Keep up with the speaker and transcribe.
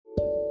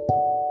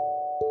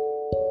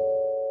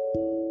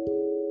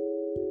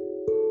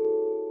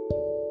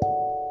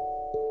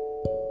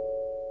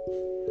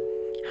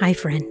Hi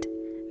friend,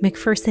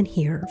 McPherson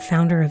here,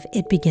 founder of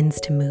It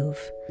Begins to Move.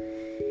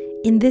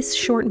 In this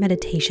short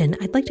meditation,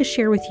 I'd like to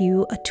share with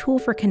you a tool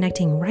for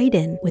connecting right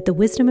in with the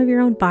wisdom of your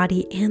own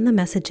body and the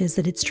messages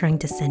that it's trying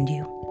to send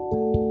you.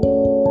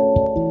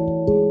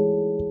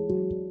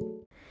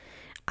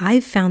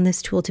 I've found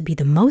this tool to be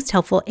the most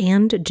helpful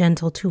and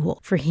gentle tool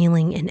for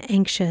healing an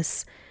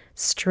anxious,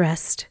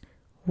 stressed,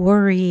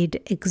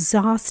 worried,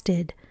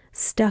 exhausted,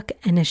 stuck,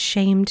 and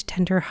ashamed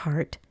tender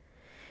heart.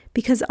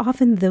 Because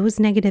often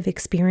those negative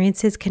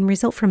experiences can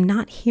result from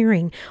not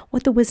hearing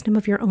what the wisdom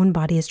of your own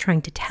body is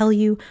trying to tell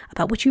you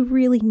about what you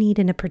really need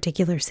in a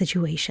particular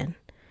situation.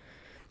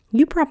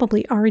 You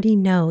probably already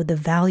know the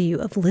value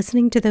of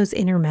listening to those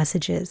inner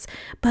messages,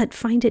 but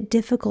find it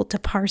difficult to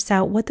parse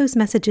out what those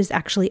messages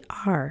actually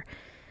are.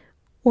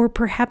 Or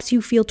perhaps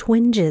you feel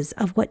twinges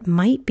of what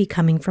might be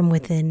coming from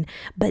within,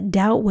 but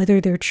doubt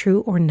whether they're true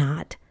or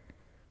not.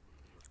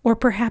 Or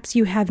perhaps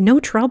you have no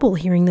trouble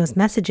hearing those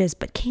messages,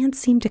 but can't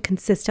seem to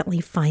consistently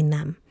find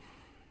them.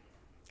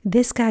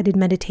 This guided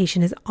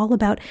meditation is all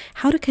about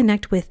how to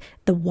connect with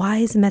the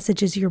wise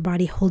messages your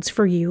body holds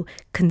for you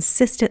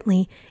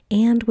consistently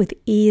and with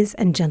ease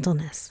and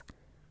gentleness.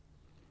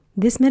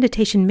 This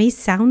meditation may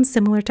sound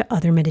similar to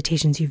other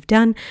meditations you've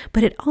done,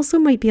 but it also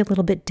might be a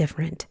little bit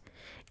different.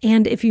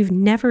 And if you've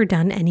never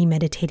done any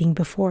meditating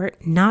before,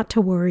 not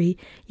to worry,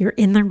 you're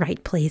in the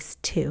right place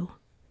too.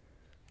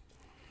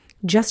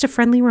 Just a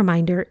friendly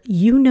reminder,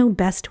 you know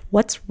best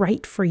what's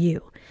right for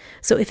you.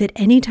 So if at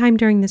any time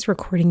during this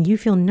recording you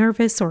feel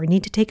nervous or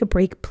need to take a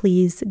break,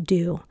 please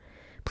do.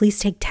 Please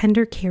take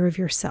tender care of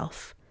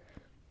yourself.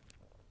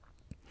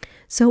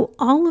 So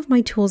all of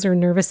my tools are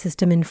nervous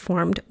system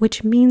informed,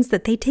 which means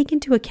that they take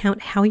into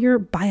account how your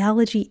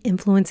biology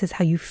influences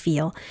how you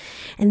feel.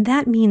 And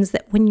that means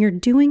that when you're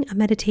doing a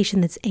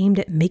meditation that's aimed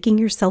at making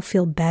yourself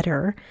feel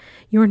better,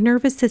 your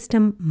nervous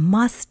system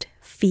must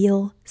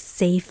feel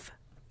safe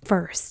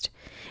first.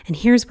 And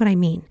here's what I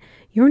mean.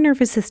 Your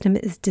nervous system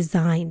is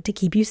designed to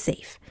keep you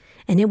safe,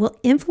 and it will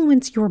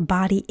influence your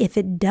body if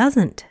it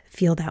doesn't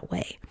feel that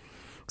way.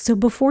 So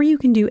before you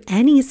can do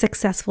any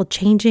successful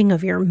changing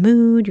of your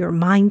mood, your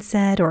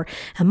mindset, or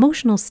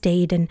emotional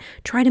state and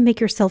try to make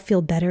yourself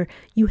feel better,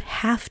 you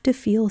have to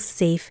feel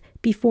safe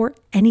before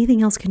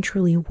anything else can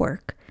truly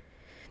work.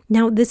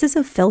 Now, this is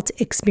a felt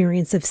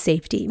experience of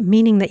safety,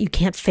 meaning that you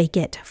can't fake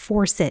it,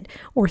 force it,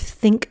 or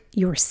think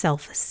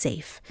yourself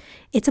safe.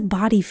 It's a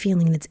body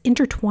feeling that's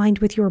intertwined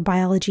with your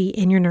biology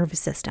and your nervous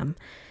system.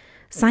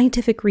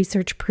 Scientific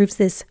research proves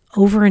this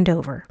over and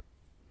over.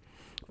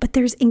 But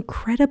there's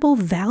incredible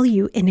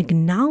value in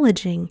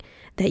acknowledging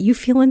that you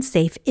feel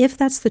unsafe if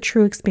that's the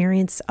true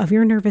experience of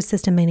your nervous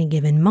system in a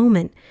given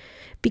moment,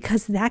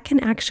 because that can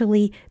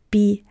actually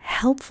be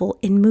helpful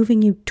in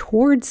moving you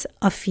towards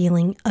a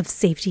feeling of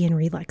safety and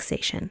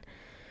relaxation.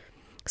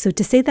 So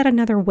to say that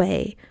another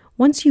way,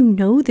 once you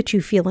know that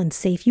you feel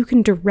unsafe, you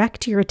can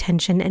direct your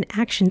attention and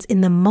actions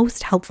in the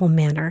most helpful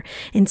manner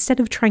instead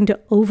of trying to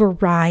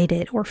override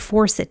it or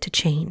force it to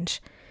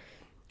change.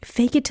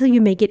 Fake it till you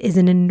make it is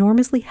an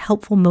enormously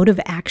helpful mode of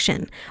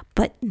action,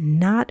 but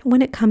not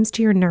when it comes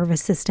to your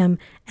nervous system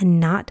and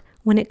not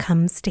when it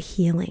comes to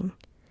healing.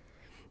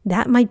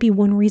 That might be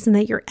one reason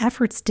that your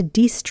efforts to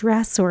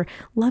de-stress or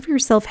love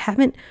yourself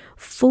haven't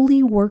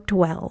fully worked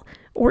well,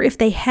 or if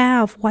they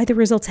have, why the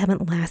results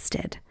haven't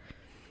lasted.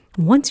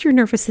 Once your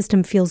nervous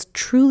system feels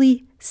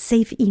truly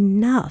safe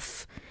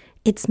enough,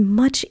 it's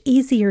much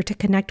easier to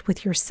connect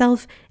with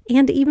yourself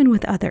and even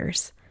with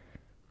others.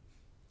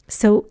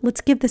 So let's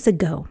give this a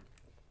go.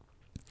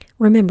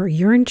 Remember,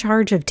 you're in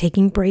charge of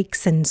taking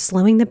breaks and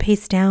slowing the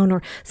pace down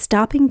or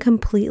stopping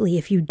completely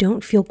if you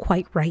don't feel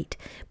quite right.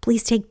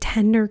 Please take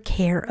tender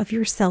care of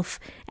yourself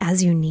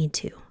as you need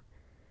to.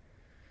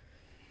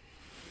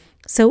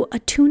 So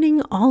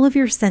attuning all of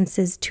your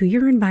senses to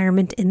your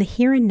environment in the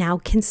here and now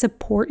can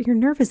support your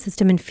nervous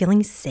system in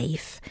feeling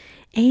safe.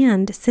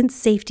 And since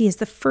safety is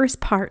the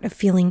first part of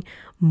feeling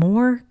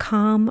more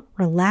calm,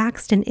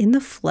 relaxed, and in the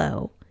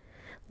flow,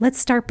 let's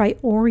start by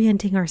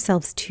orienting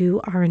ourselves to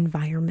our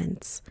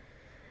environments.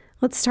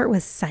 Let's start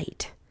with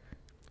sight.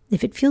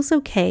 If it feels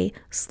okay,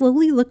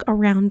 slowly look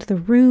around the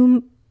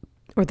room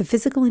or the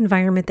physical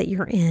environment that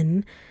you're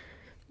in.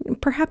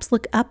 Perhaps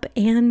look up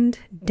and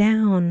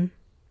down.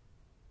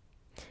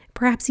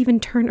 Perhaps even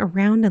turn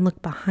around and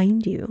look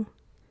behind you.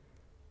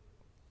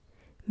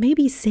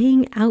 Maybe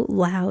saying out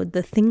loud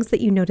the things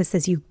that you notice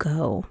as you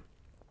go.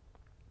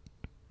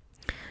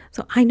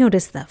 So I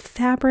notice the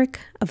fabric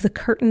of the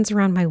curtains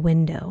around my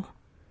window.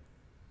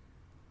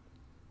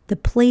 The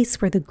place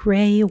where the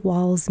gray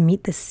walls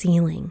meet the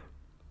ceiling.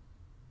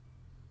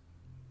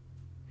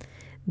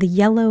 The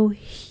yellow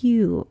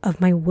hue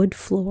of my wood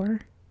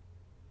floor.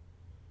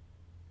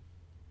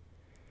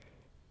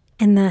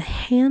 And the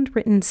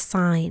handwritten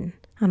sign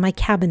on my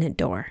cabinet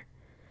door.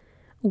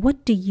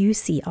 What do you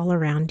see all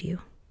around you?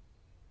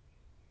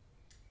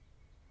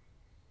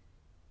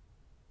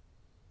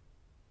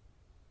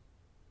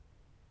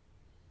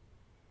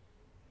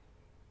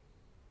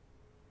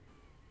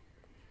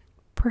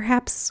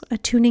 Perhaps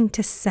attuning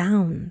to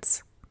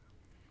sounds.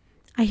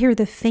 I hear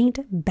the faint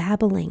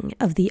babbling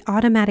of the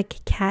automatic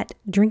cat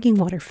drinking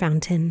water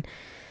fountain.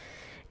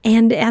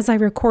 And as I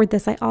record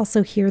this, I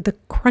also hear the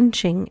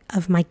crunching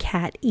of my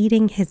cat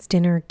eating his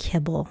dinner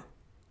kibble.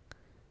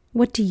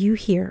 What do you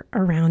hear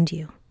around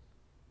you?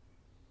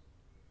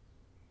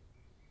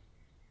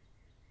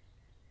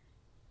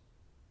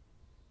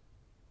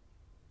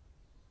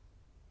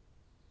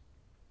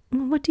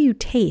 What do you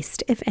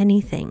taste, if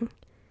anything?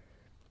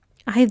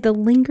 I have the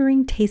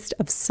lingering taste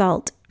of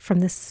salt from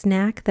the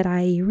snack that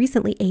I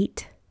recently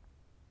ate.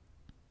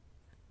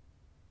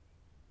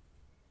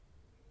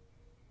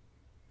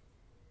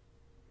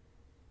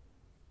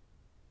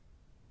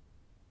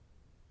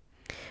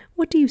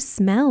 What do you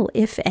smell,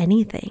 if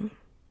anything?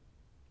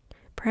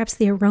 Perhaps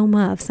the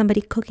aroma of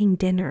somebody cooking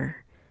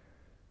dinner.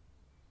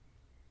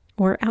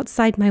 Or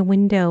outside my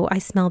window, I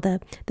smell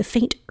the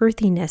faint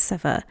earthiness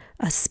of a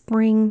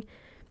spring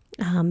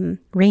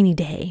rainy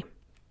day.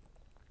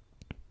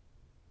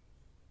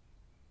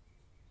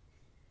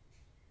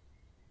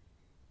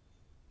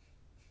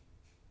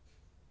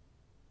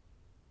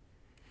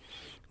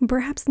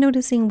 Perhaps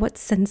noticing what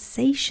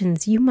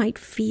sensations you might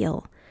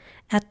feel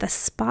at the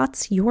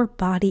spots your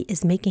body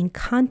is making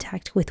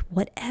contact with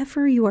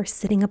whatever you are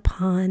sitting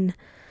upon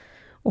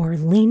or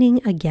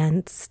leaning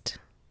against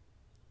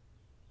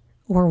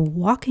or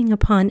walking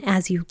upon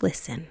as you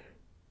listen.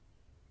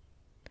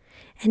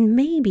 And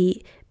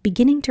maybe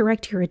beginning to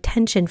direct your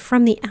attention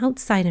from the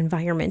outside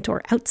environment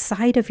or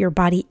outside of your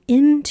body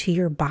into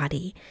your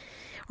body,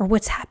 or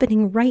what's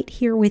happening right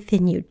here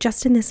within you,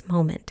 just in this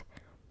moment.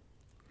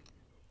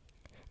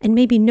 And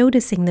maybe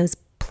noticing those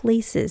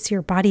places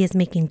your body is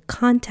making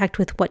contact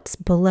with what's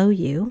below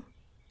you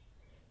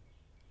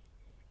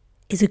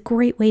is a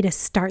great way to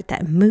start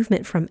that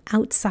movement from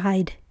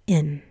outside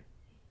in.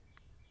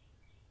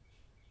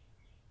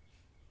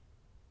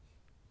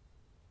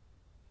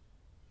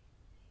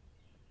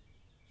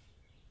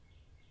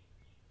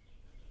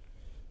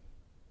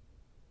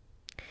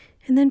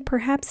 And then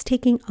perhaps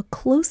taking a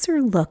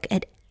closer look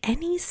at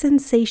any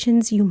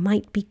sensations you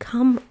might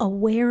become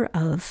aware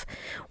of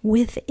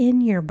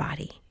within your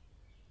body.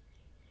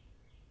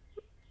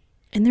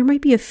 And there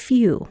might be a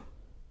few.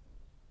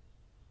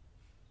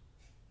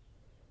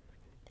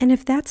 And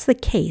if that's the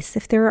case,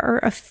 if there are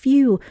a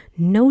few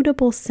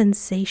notable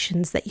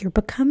sensations that you're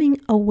becoming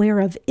aware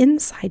of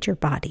inside your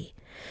body,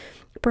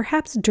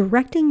 perhaps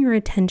directing your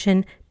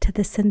attention to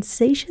the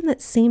sensation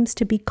that seems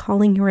to be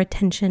calling your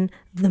attention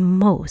the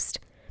most,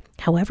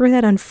 however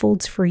that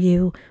unfolds for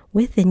you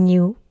within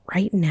you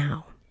right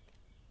now.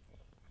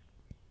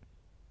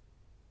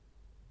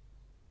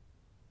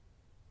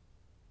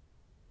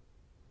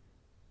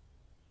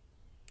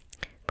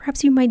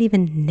 Perhaps you might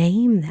even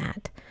name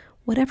that.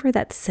 Whatever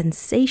that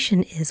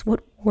sensation is,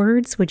 what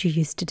words would you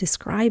use to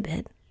describe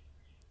it?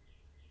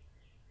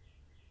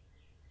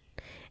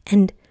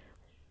 And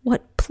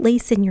what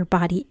place in your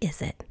body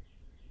is it?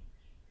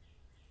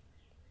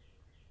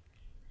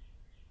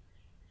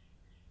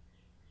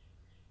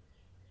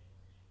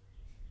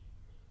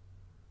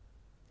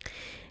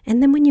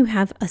 And then when you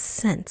have a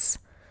sense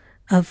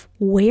of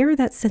where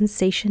that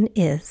sensation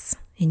is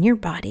in your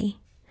body,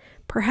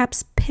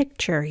 perhaps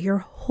picture your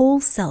whole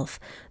self,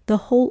 the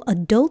whole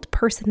adult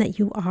person that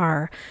you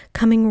are,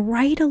 coming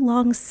right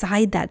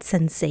alongside that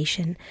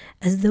sensation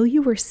as though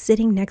you were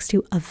sitting next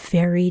to a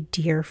very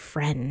dear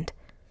friend.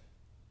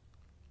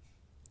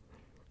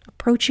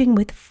 Approaching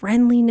with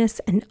friendliness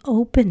and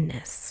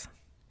openness,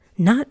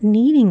 not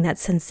needing that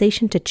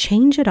sensation to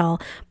change at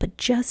all, but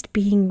just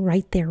being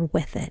right there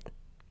with it.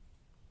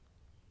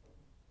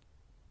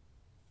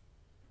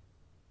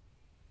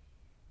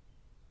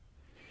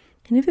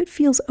 And if it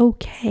feels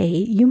okay,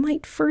 you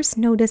might first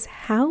notice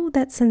how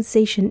that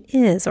sensation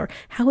is or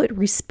how it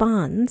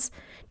responds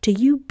to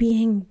you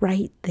being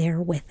right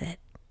there with it.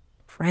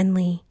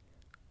 Friendly,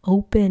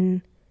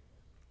 open,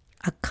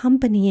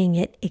 accompanying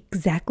it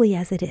exactly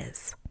as it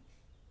is.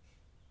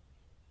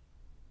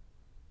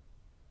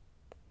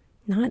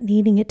 Not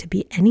needing it to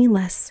be any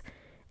less,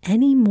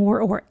 any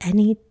more, or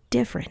any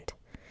different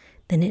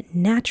than it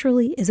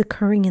naturally is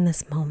occurring in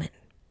this moment.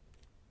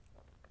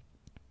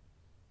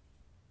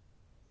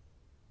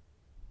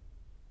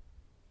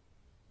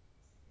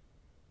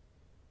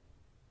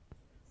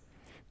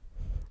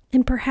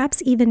 And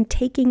perhaps even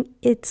taking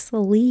its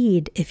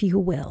lead, if you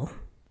will.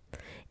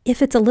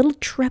 If it's a little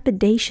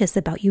trepidatious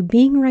about you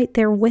being right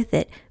there with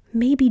it,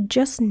 maybe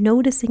just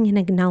noticing and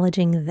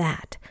acknowledging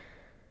that.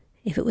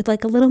 If it would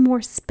like a little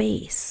more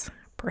space,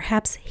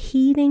 perhaps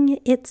heeding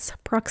its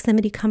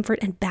proximity comfort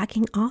and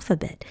backing off a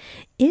bit,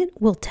 it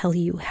will tell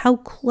you how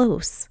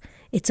close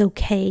it's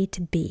okay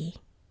to be.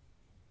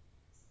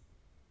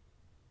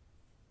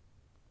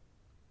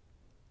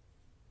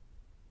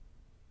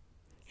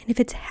 And if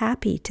it's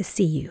happy to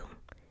see you,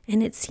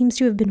 and it seems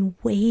to have been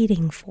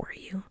waiting for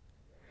you,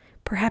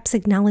 perhaps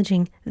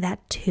acknowledging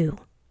that too,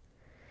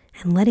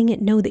 and letting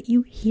it know that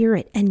you hear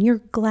it and you're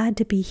glad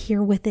to be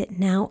here with it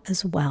now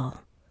as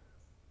well.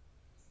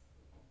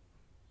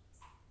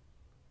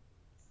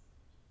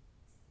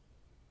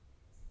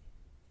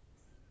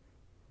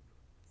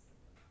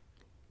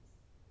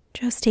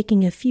 just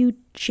taking a few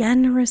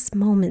generous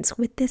moments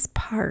with this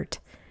part,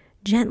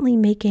 gently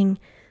making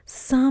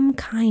some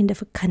kind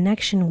of a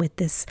connection with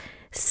this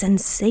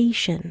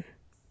sensation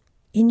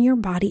in your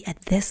body at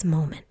this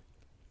moment.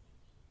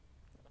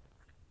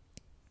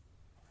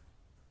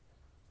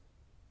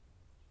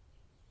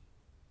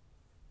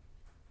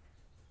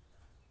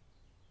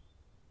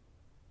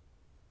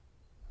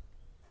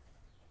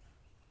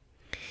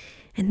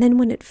 And then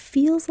when it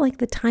feels like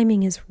the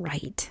timing is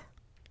right,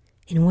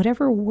 in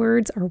whatever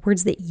words are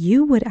words that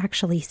you would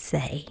actually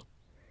say,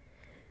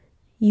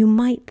 you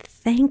might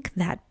thank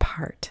that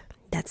part,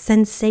 that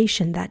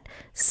sensation, that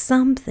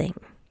something,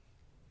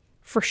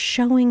 for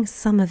showing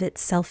some of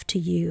itself to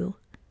you,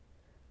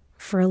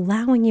 for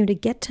allowing you to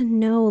get to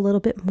know a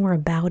little bit more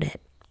about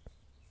it.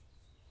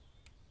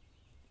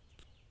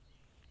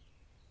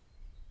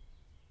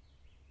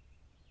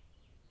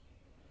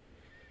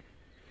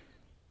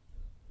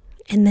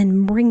 And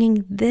then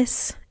bringing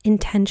this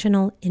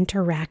intentional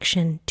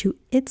interaction to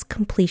its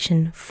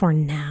completion for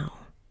now.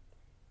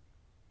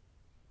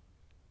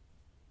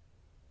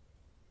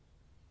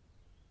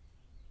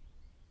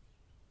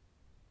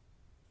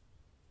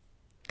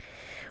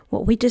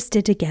 What we just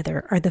did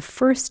together are the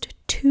first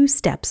 2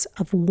 steps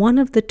of one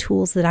of the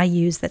tools that I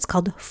use that's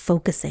called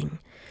focusing.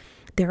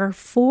 There are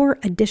 4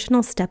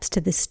 additional steps to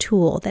this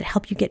tool that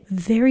help you get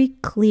very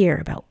clear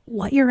about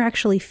what you're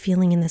actually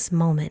feeling in this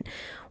moment,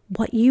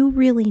 what you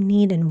really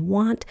need and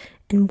want,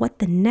 and what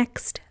the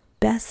next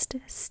best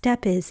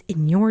step is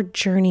in your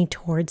journey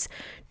towards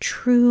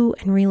true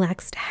and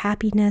relaxed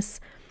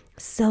happiness,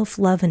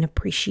 self-love and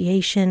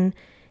appreciation,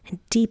 and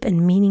deep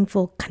and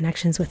meaningful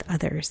connections with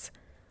others.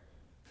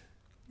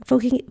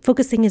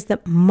 Focusing is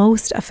the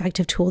most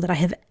effective tool that I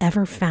have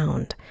ever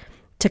found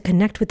to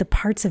connect with the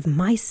parts of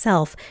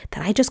myself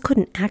that I just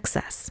couldn't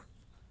access.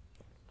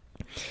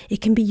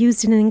 It can be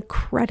used in an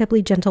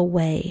incredibly gentle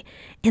way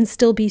and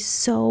still be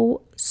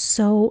so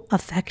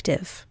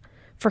effective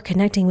for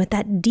connecting with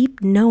that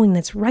deep knowing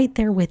that's right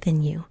there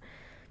within you.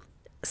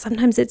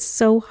 Sometimes it's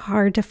so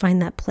hard to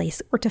find that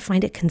place or to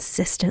find it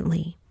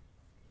consistently.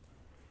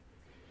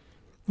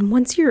 And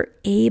once you're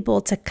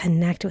able to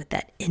connect with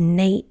that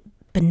innate,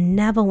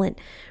 benevolent,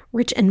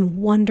 rich, and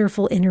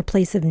wonderful inner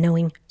place of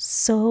knowing,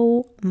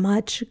 so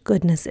much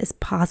goodness is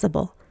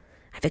possible.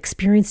 I've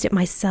experienced it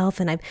myself,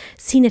 and I've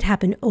seen it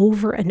happen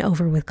over and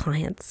over with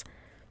clients.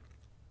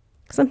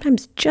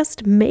 Sometimes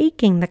just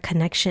making the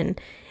connection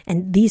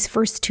and these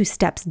first 2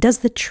 steps does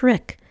the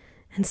trick.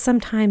 And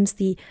sometimes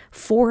the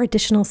 4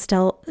 additional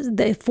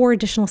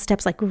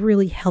steps like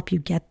really help you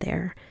get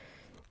there.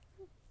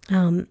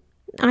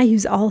 I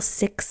use all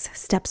 6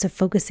 steps of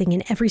focusing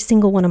in every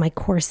single one of my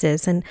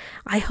courses, and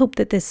I hope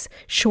that this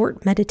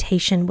short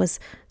meditation was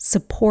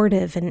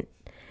supportive and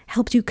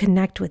helped you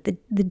connect with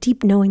the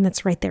deep knowing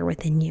that's right there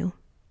within you.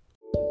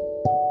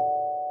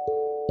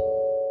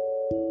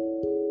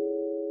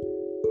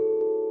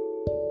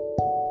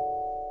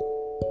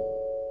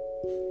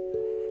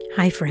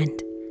 Hi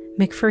friend,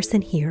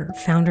 McPherson here,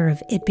 founder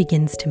of It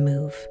Begins to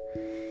Move.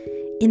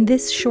 In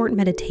this short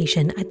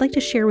meditation, I'd like to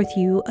share with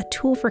you a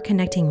tool for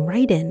connecting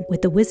right in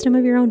with the wisdom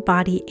of your own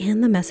body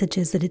and the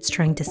messages that it's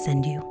trying to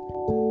send you.